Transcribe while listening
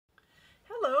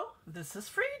This is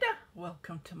Frida.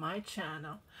 Welcome to my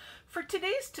channel. For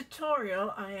today's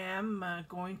tutorial, I am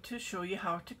going to show you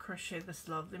how to crochet this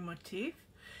lovely motif.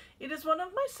 It is one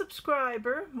of my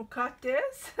subscriber,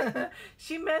 Mukates.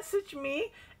 She messaged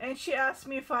me and she asked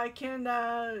me if I can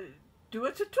do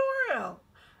a tutorial.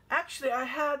 Actually, I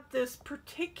had this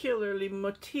particularly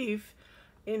motif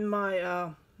in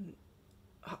my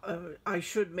I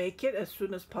should make it as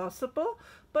soon as possible,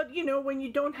 but you know, when you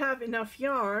don't have enough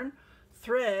yarn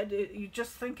thread, you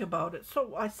just think about it.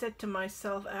 So I said to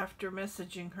myself after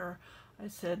messaging her, I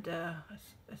said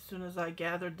as soon as I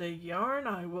gathered the yarn,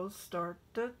 I will start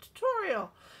the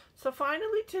tutorial. So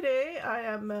finally today I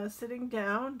am sitting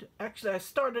down. Actually, I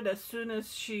started as soon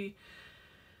as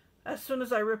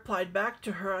I replied back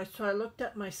to her. So I looked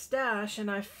at my stash and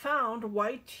I found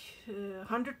white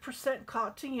 100%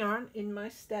 cotton yarn in my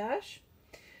stash,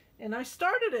 and I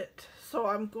started it. So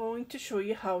I'm going to show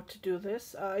you how to do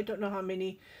this. I don't know how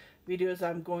many videos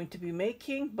I'm going to be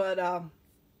making, but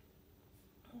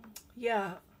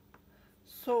yeah,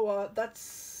 so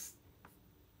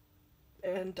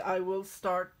and I will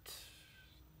start.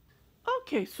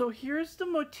 Okay, so here's the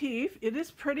motif. It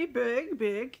is pretty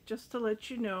big, just to let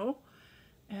you know,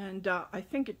 and I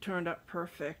think it turned out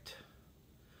perfect.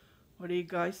 What do you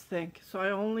guys think? So I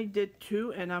only did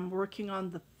 2 and I'm working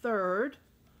on the 3rd.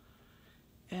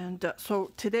 And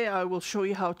so today I will show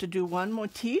you how to do one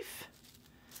motif.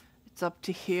 It's up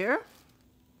to here.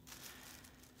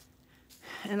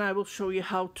 And I will show you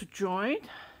how to join.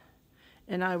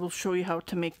 And I will show you how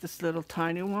to make this little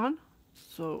tiny one.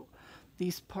 So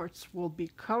these parts will be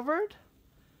covered.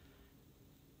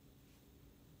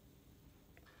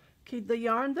 Okay, the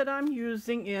yarn that I'm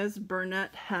using is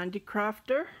Bernat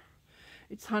Handicrafter.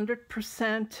 It's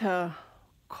 100%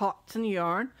 cotton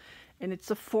yarn, and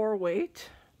it's a 4-weight.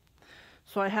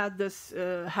 So I had this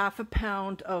half a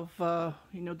pound of,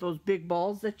 you know, those big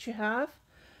balls that you have.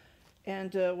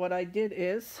 And what I did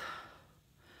is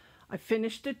I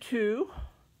finished the 2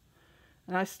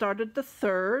 and I started the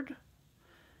 3rd.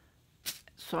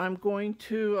 So I'm going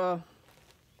to,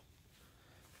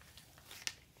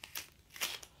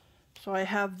 so I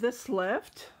have this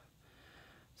left.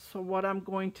 So what I'm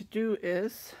going to do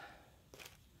is,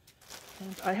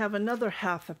 and I have another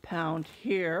half a pound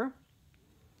here.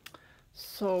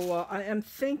 So I am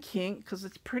thinking, because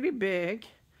it's pretty big,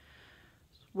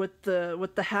 with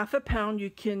the half a pound you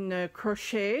can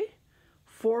crochet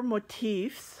 4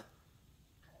 motifs.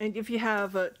 And if you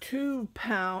have a 2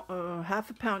 pound, half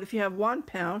a pound, if you have 1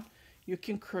 pound, you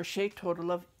can crochet a total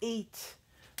of 8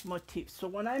 motifs. So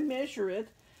when I measure it,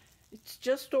 it's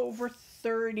just over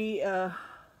 30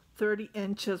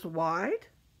 inches wide.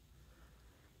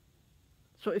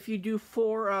 So if you do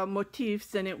 4 motifs,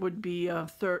 then it would be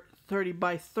 30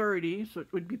 by 30, so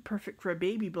it would be perfect for a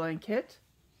baby blanket.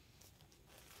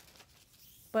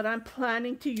 But I'm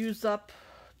planning to use up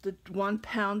the 1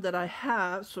 pound that I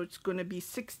have, so it's going to be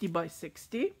 60 by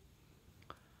 60.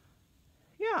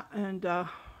 Yeah, and it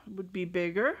would be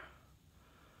bigger.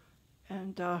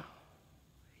 And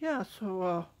yeah,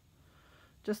 so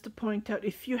just to point out,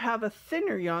 if you have a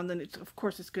thinner yarn, then it's, of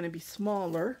course, it's going to be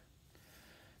smaller.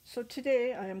 So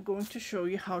today I am going to show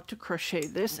you how to crochet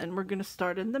this, and we're going to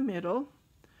start in the middle,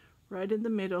 right in the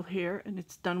middle here, and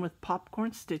it's done with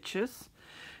popcorn stitches.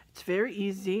 It's very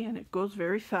easy and it goes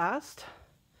very fast.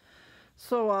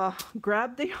 So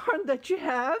grab the yarn that you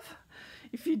have.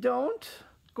 If you don't,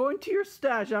 go into your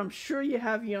stash. I'm sure you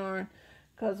have yarn,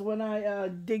 because when I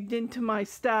digged into my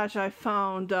stash, I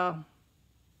found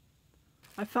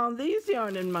these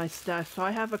yarn in my stash. So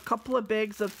I have a couple of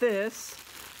bags of this.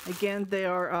 Again, they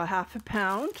are half a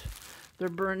pound. They're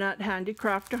Bernat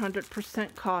Handicrafter,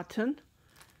 100% cotton.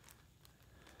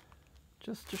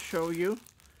 Just to show you,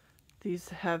 these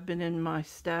have been in my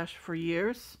stash for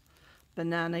years.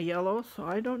 Banana yellow, so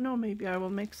I don't know, maybe I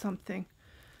will make something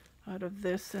out of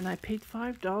this. And I paid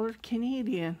 $5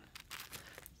 Canadian.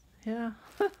 Yeah,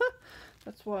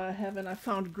 that's why I haven't. I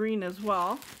found green as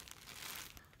well.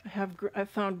 I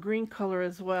found green color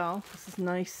as well. This is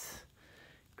nice.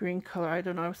 Green color. I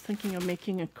don't know, I was thinking of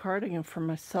making a cardigan for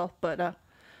myself, but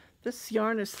this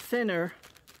yarn is thinner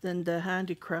than the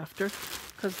Handicrafter,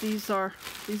 because these are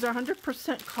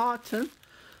 100% cotton,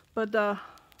 but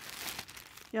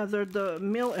yeah, they're the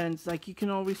mill ends. Like, you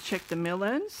can always check the mill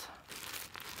ends,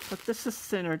 but this is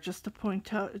thinner, just to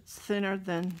point out, it's thinner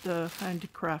than the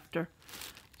Handicrafter.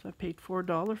 So I paid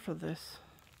 $4 for this.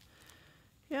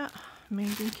 Yeah,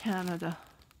 made in Canada.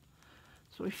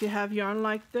 So if you have yarn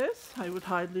like this, I would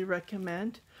highly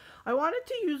recommend. I wanted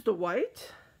to use the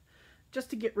white just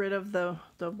to get rid of the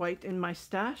white in my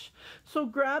stash. So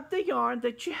grab the yarn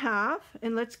that you have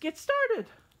and let's get started.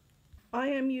 I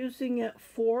am using a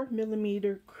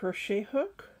 4mm crochet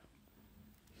hook.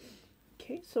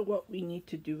 Okay, so what we need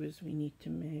to do is we need to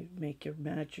make a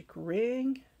magic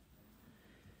ring.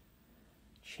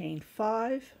 Chain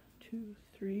 5, 2,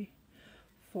 3,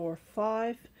 4,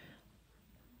 5,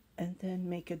 and then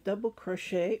make a double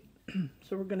crochet.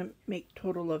 So we're going to make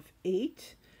total of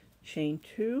 8. Chain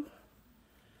 2,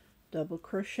 double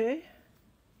crochet,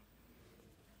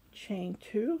 chain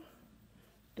 2,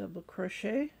 double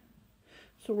crochet.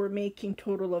 So we're making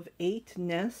total of 8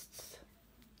 nests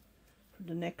for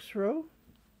the next row.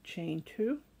 Chain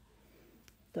 2,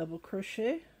 double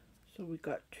crochet. So we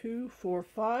got 2, 4,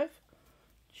 5,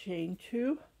 chain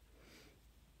 2,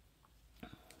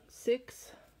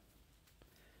 6,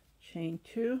 chain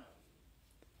 2,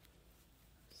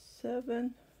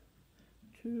 7,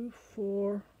 2,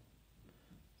 4,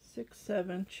 6,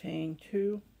 7, chain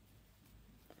 2,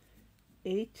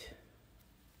 8,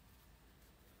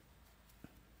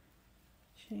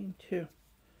 chain 2.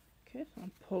 Okay, so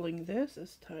I'm pulling this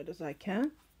as tight as I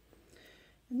can,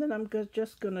 and then I'm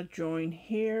just going to join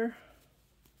here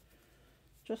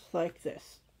just like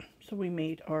this. So we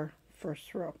made our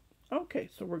first row. Okay,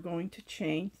 so we're going to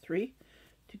chain 3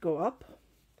 to go up,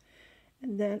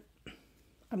 and then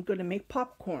I'm going to make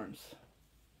popcorns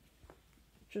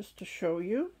just to show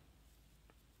you.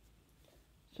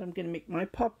 So I'm going to make my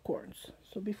popcorns.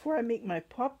 So before I make my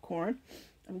popcorn,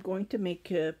 I'm going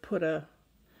to put a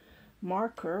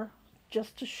marker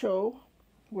just to show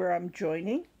where I'm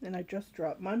joining, and I just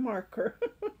dropped my marker.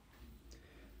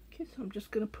 Okay, so I'm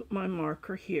just going to put my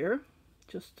marker here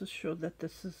just to show that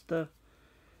this is the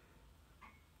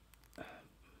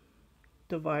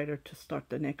divider to start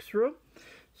the next row.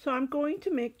 So I'm going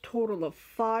to make total of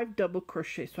 5 double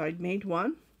crochet. So I made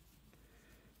 1,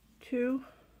 2,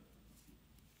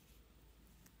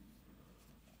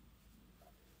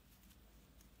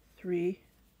 3,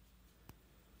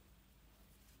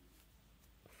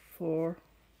 4,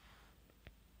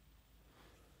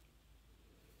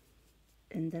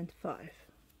 and then 5.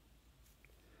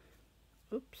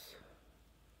 Oops.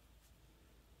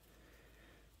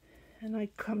 And I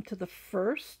come to the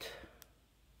first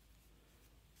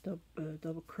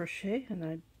double crochet, and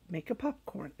I make a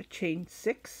popcorn. I chain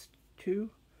 6, 2,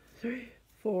 3,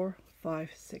 4, 5,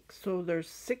 6. So there's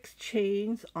 6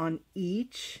 chains on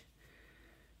each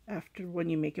after when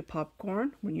you make a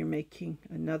popcorn, when you're making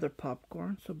another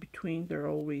popcorn. So between there are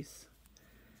always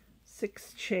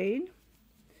 6 chain.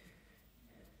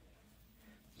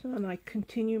 So and I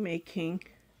continue making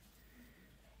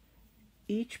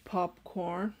each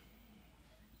popcorn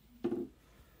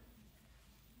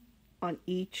on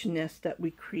each nest that we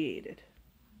created.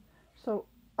 So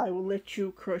I will let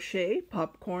you crochet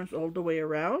popcorns all the way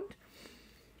around,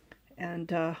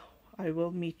 and I will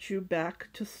meet you back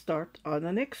to start on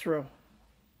the next row.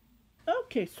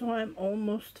 Okay, so I'm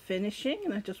almost finishing,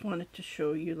 and I just wanted to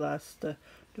show you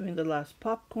doing the last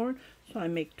popcorn. So I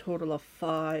make total of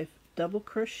 5 double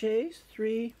crochets,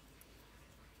 3,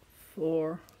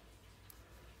 4,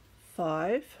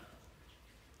 5,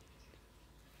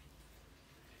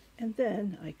 and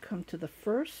then I come to the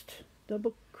first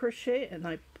double crochet and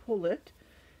I pull it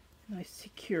and I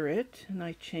secure it, and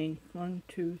I chain 1,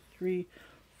 2, 3,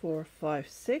 4, 5,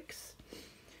 6.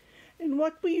 And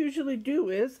what we usually do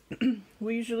is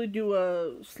we usually do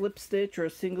a slip stitch or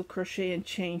a single crochet and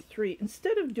chain 3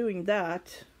 instead of doing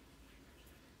that,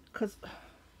 because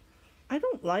I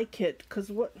don't like it,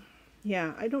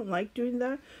 I don't like doing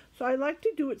that. So I like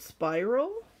to do it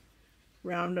spiral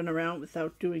round and around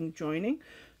without doing joining.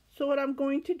 So what I'm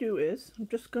going to do is I'm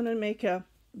just going to make a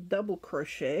double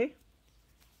crochet,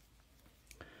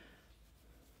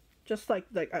 just like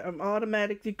I'm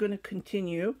automatically going to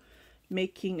continue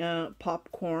making a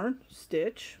popcorn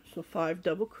stitch. So 5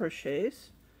 double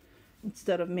crochets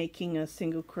instead of making a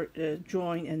single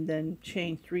join and then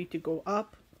chain 3 to go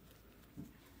up.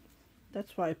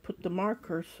 That's why I put the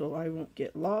marker, so I won't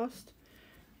get lost.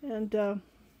 And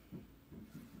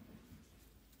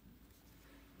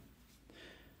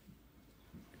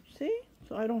see,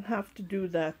 so I don't have to do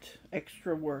that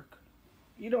extra work.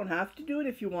 You don't have to do it.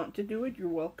 If you want to do it, you're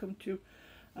welcome to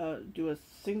do a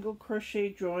single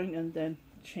crochet join and then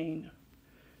chain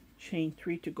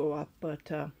 3 to go up, but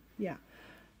yeah,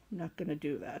 I'm not going to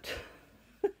do that.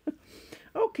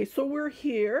 Okay, so we're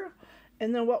here,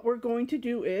 and then what we're going to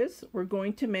do is we're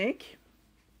going to make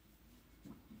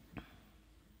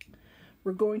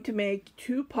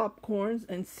 2 popcorns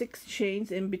and 6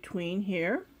 chains in between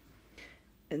here.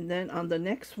 And then on the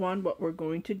next one, what we're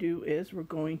going to do is we're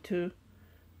going to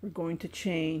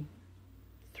chain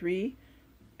 3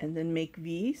 and then make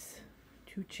V's,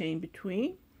 2 chain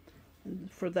between,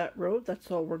 And for that row, that's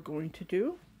all we're going to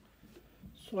do.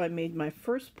 So I made my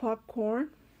first popcorn,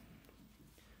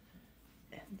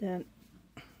 and then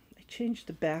I changed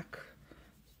the back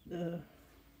so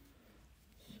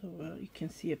you can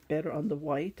see it better on the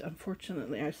white.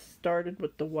 Unfortunately, I started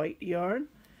with the white yarn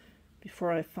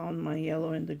before I found my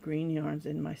yellow and the green yarns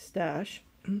in my stash.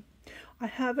 I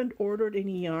haven't ordered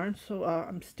any yarn, so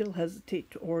I'm still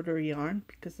hesitate to order yarn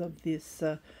because of this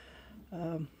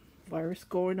virus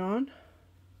going on.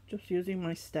 Just using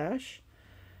my stash,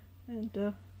 and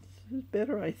this is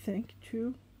better, I think.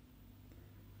 2,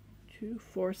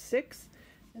 4, 6,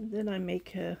 and then I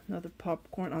make another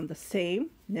popcorn on the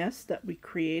same nest that we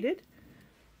created,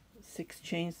 6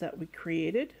 chains that we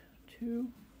created. 2,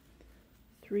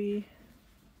 3,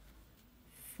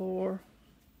 4,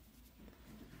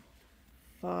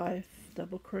 5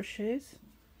 double crochets.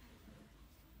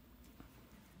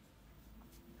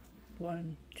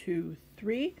 1, 2,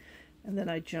 3, and then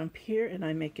I jump here and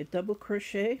I make a double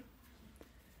crochet.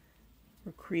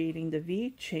 We're creating the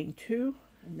V, chain 2,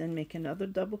 and then make another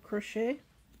double crochet,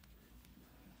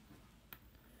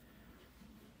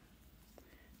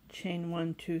 chain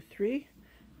 1, 2, 3,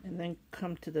 and then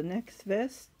come to the next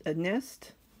nest and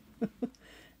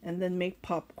then make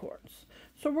popcorns.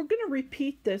 So we're going to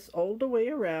repeat this all the way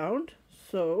around.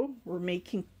 So we're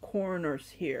making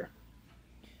corners here.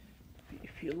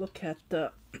 If you look at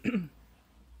the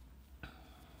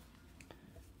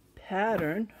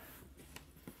pattern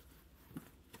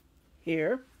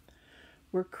here,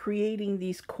 we're creating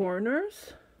these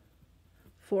corners,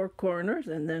 4 corners,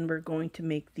 and then we're going to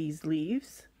make these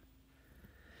leaves.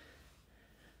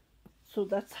 So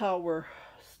that's how we're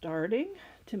starting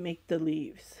to make the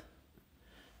leaves.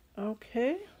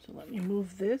 Okay, so let me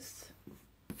move this.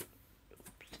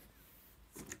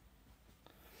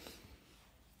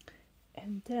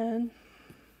 And then,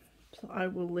 so I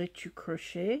will let you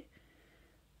crochet,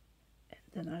 and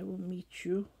then I will meet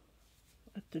you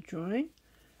at the join.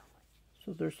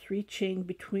 So there's 3 chain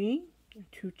between, and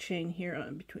 2 chain here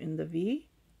on between the V,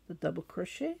 the double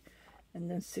crochet, and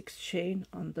then 6 chain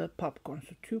on the popcorn.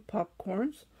 So 2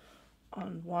 popcorns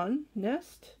on one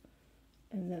nest,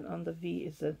 and then on the V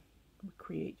is we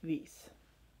create V's.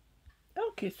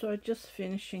 Okay, so I just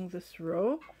finishing this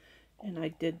row, and I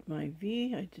did my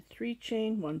V. I did 3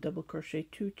 chain, 1 double crochet,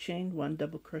 2 chain, 1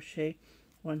 double crochet,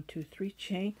 1, 2, 3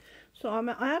 chain. So I'm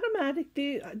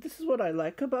automatically, this is what I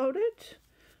like about it,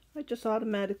 I just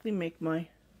automatically make my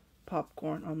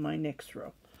popcorn on my next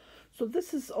row. So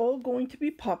this is all going to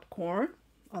be popcorn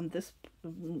on this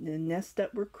nest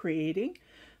that we're creating.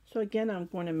 So again, I'm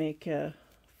going to make a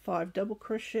 5 double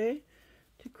crochet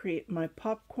to create my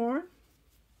popcorn.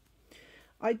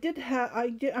 I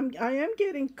am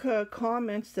getting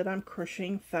comments that I'm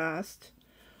crocheting fast.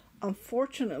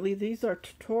 Unfortunately, these are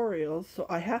tutorials, so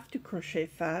I have to crochet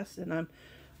fast, and I'm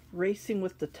racing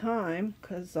with the time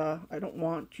because I don't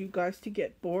want you guys to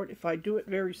get bored. If I do it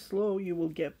very slow, you will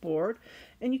get bored,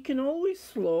 and you can always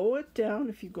slow it down.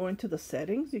 If you go into the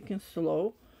settings, you can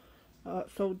slow.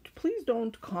 So please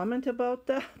don't comment about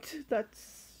that.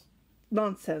 That's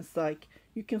nonsense. Like,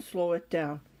 you can slow it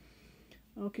down.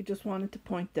 Okay, just wanted to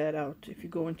point that out. If you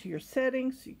go into your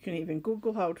settings, you can even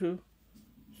Google how to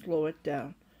slow it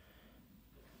down.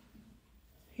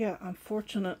 Yeah,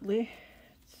 unfortunately,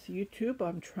 it's YouTube.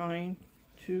 I'm trying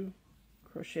to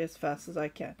crochet as fast as I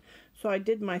can. So I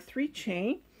did my 3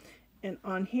 chain, and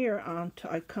on here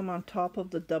I come on top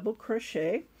of the double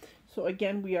crochet. So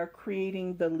again, we are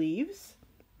creating the leaves,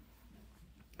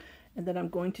 and then I'm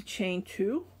going to chain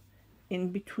 2 in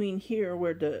between here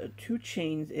where the 2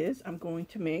 chains is. I'm going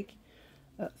to make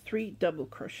 3 double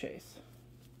crochets,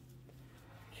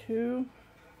 2,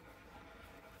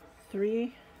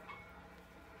 3,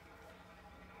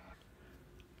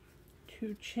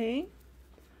 2 chain,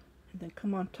 and then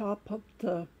come on top of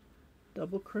the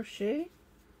double crochet,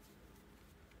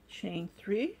 chain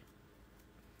 3,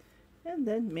 and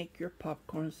then make your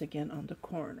popcorns again on the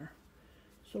corner.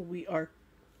 So we are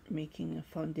making a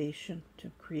foundation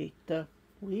to create the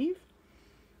leaf.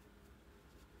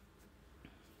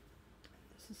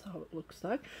 This is how it looks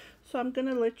like. So I'm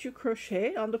gonna let you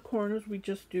crochet on the corners. We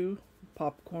just do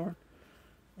popcorn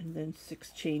and then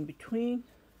 6 chain between,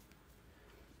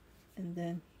 and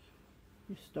then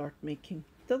you start making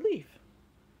the leaf.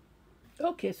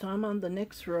 Okay, so I'm on the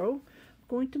next row. I'm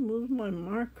going to move my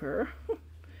marker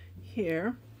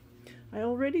here. I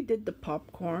already did the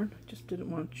popcorn, just didn't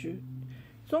want you.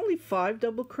 It's only 5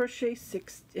 double crochet,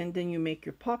 6, and then you make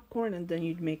your popcorn, and then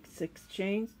you make 6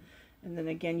 chains, and then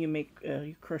again you make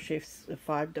you crochet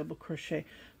 5 double crochet.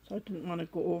 So I didn't want to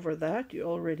go over that. You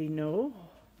already know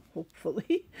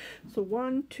hopefully. So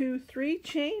 1, 2, 3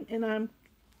 chain, and I'm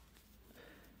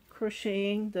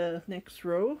crocheting the next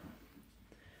row.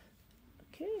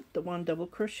 Okay, the 1 double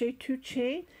crochet, 2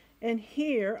 chain, and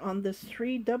here on this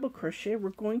 3 double crochet we're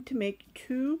going to make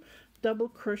 2 double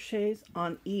crochets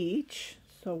on each.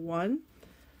 So 1,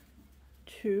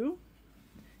 2,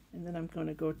 and then I'm going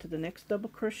to go to the next double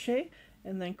crochet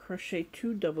and then crochet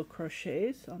 2 double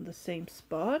crochets on the same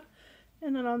spot,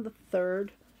 and then on the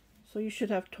third, so you should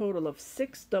have total of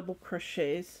 6 double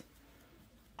crochets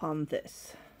on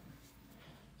this.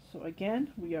 So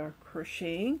again, we are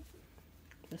crocheting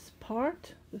this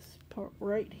part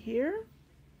right here.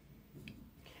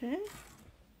 Okay,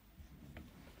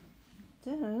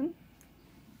 then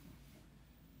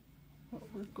what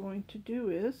we're going to do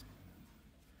is,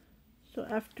 so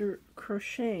after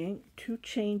crocheting 2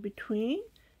 chain between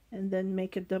and then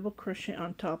make a double crochet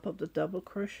on top of the double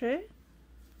crochet,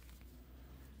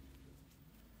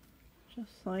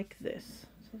 just like this.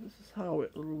 So this is how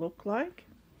it will look like.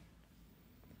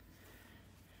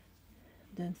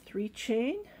 Then 3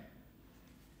 chain,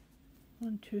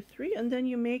 1, 2, 3, and then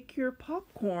you make your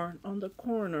popcorn on the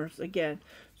corners again.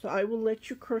 So I will let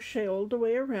you crochet all the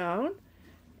way around,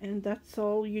 and that's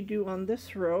all you do on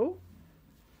this row.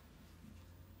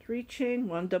 3 chain,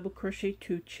 1 double crochet,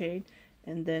 2 chain,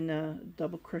 and then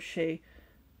double crochet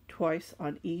twice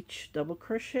on each double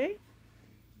crochet.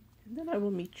 And then I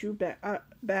will meet you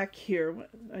back here.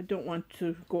 I don't want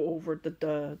to go over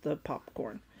the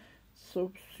popcorn.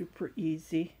 So super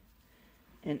easy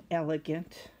and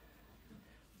elegant,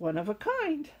 one of a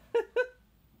kind.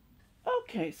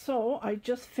 Okay, so I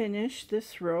just finished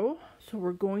this row, so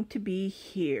we're going to be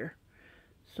here.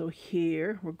 So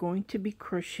here we're going to be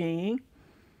crocheting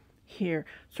here.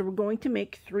 So we're going to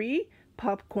make 3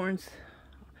 popcorns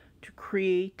to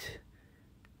create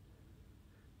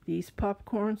these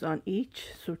popcorns on each,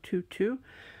 so 2, 2.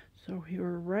 So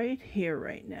we're right here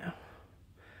right now.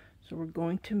 So we're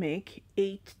going to make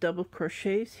 8 double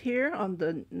crochets here on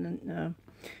the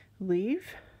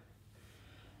leaf.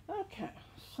 Okay,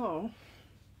 so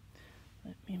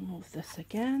let me move this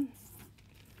again.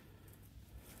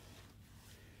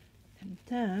 And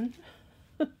then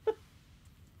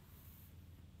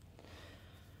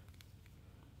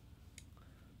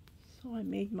so I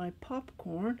made my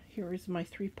popcorn. Here is my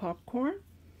 3 popcorn.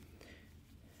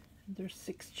 There's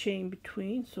 6 chain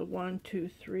between, so 1, 2,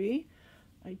 3.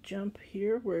 I jump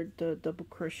here where the double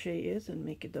crochet is and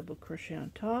make a double crochet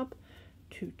on top,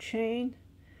 2 chain,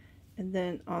 and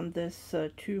then on this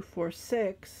 2, 4,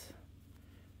 6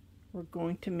 we're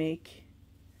going to make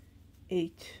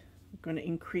 8. We're going to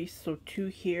increase, so 2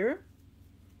 here,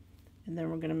 and then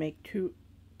we're going to make 2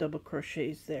 double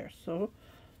crochets there, so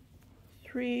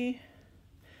 3,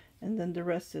 and then the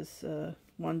rest is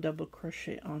 1 double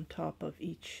crochet on top of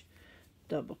each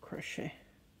double crochet.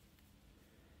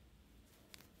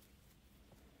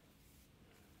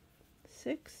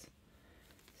 6,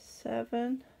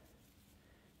 7,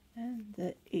 and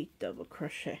the 8 double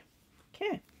crochet.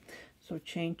 Okay, so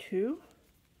chain 2,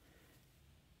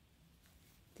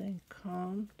 then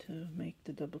come to make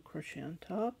the double crochet on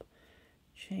top,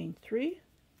 chain 3,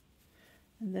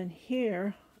 and then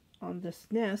here on this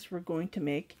nest we're going to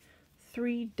make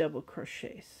 3 double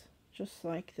crochets, just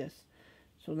like this.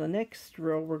 So the next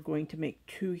row we're going to make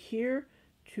 2 here,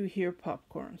 2 here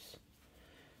popcorns.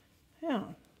 Yeah,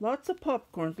 lots of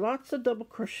popcorns, lots of double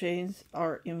crochets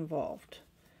are involved.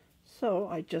 So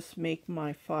I just make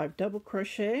my 5 double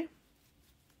crochet,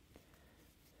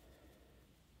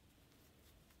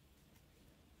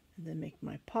 and then make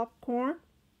my popcorn.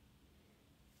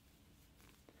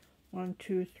 1,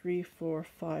 2, 3, 4,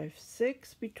 5,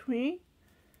 6 between,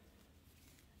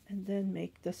 and then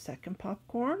make the second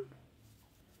popcorn.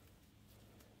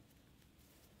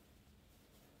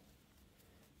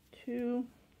 2,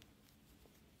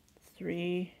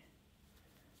 3,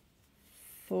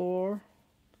 4,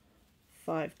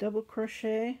 5 double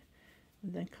crochet,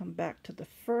 and then come back to the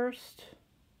first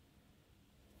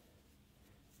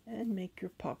and make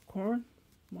your popcorn.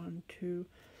 1, 2,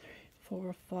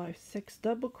 4, 5, 6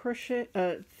 double crochet,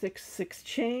 6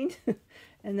 chain,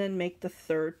 and then make the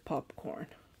third popcorn.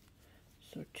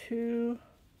 So 2,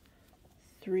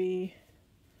 3,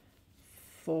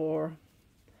 4,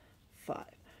 5.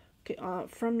 Okay,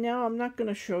 from now I'm not going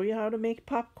to show you how to make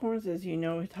popcorns, as you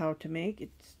know how to make.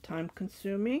 It's time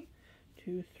consuming.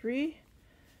 2, 3.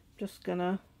 Just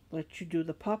gonna let you do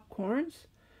the popcorns,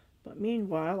 but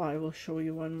meanwhile I will show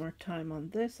you one more time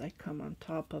on this. I come on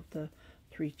top of the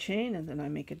 3 chain, and then I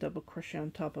make a double crochet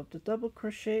on top of the double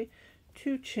crochet,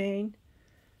 2 chain,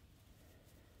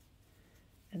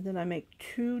 and then I make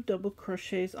 2 double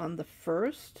crochets on the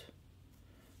first,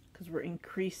 because we're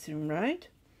increasing, right?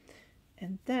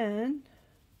 And then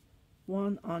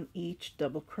 1 on each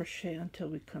double crochet until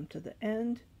we come to the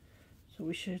end. So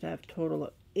we should have a total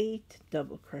of 8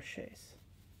 double crochets.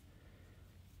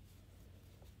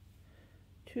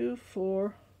 2,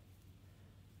 4.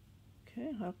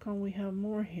 Okay, how come we have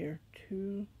more here?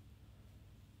 2.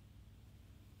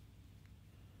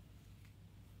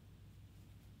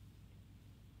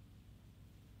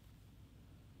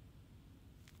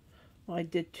 Well, I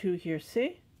did 2 here,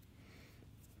 see?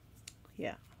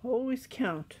 Yeah, always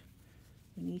count.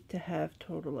 We need to have a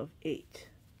total of 8.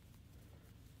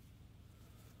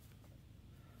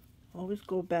 Always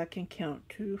go back and count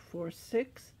 2, 4,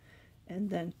 6, and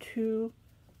then 2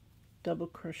 double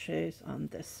crochets on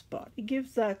this spot. It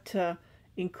gives that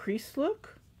increased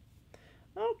look.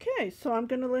 Okay, so I'm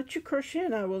going to let you crochet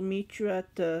and I will meet you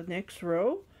at the next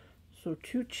row. So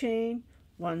 2 chain,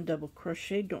 1 double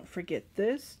crochet, don't forget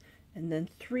this, and then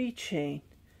 3 chain,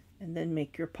 and then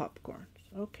make your popcorns.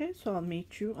 Okay, so I'll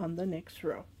meet you on the next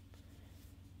row.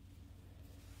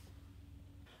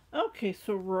 Okay,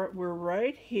 so we're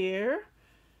right here,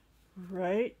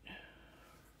 right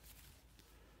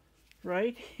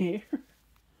here.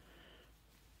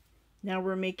 Now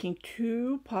we're making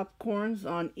 2 popcorns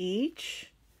on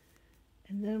each,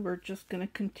 and then we're just going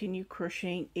to continue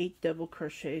crocheting 8 double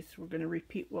crochets. We're going to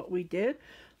repeat what we did,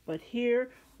 but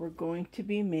here we're going to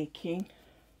be making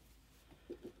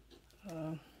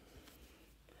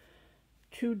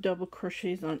 2 double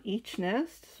crochets on each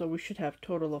nest, so we should have a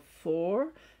total of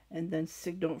 4, and then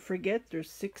don't forget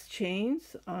there's 6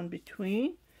 chains on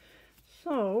between.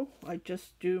 So I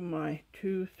just do my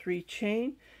 2, 3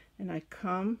 chain, and I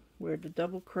come where the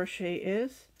double crochet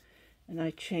is, and I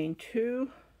chain 2,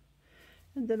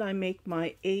 and then I make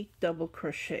my 8 double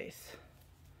crochets,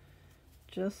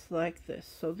 just like this.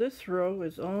 So this row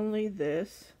is only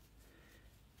this,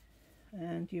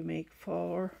 and you make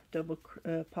 4 double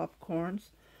popcorns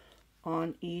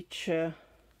on each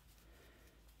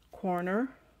corner.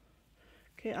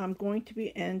 Okay, I'm going to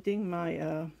be ending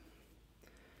my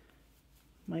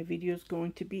my video is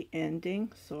going to be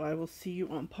ending, so I will see you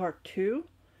on part 2.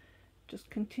 Just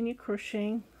continue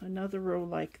crocheting another row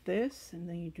like this, and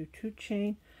then you do 2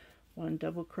 chain, 1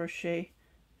 double crochet,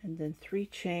 and then 3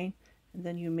 chain, and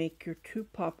then you make your 2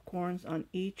 popcorns on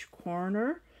each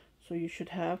corner. So you should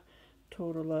have a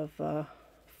total of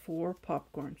 4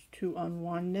 popcorns, 2 on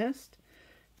one nest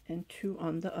and 2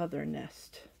 on the other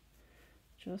nest,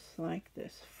 just like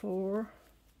this. 4,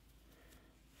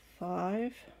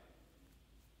 5,